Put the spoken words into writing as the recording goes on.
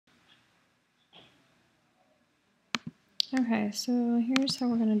Okay, so here's how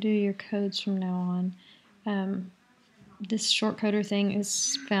we're going to do your codes from now on. This Shortcoder thing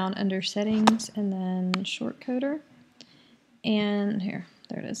is found under Settings and then Shortcoder. And here,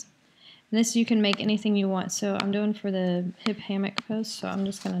 there it is. And this you can make anything you want. So I'm doing for the hip hammock post, so I'm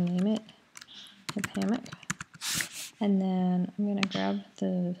just going to name it hip hammock. And then I'm going to grab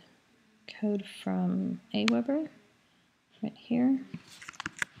the code from Aweber right here.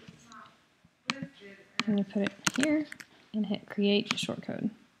 I'm going to put it here and hit create shortcode.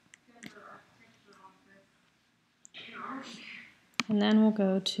 And then we'll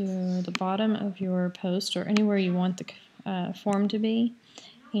go to the bottom of your post or anywhere you want the form to be.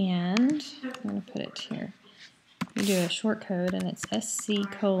 And I'm going to put it here. You do a shortcode and it's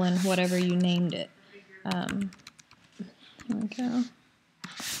SC colon whatever you named it. Here we go.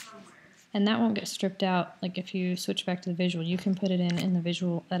 And that won't get stripped out. Like if you switch back to the visual, you can put it in the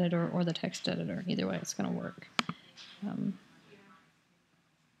visual editor or the text editor. Either way, it's going to work.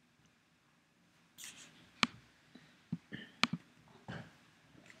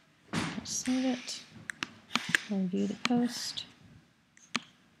 Save it. And view the post.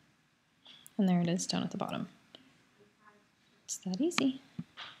 And there it is down at the bottom. It's that easy.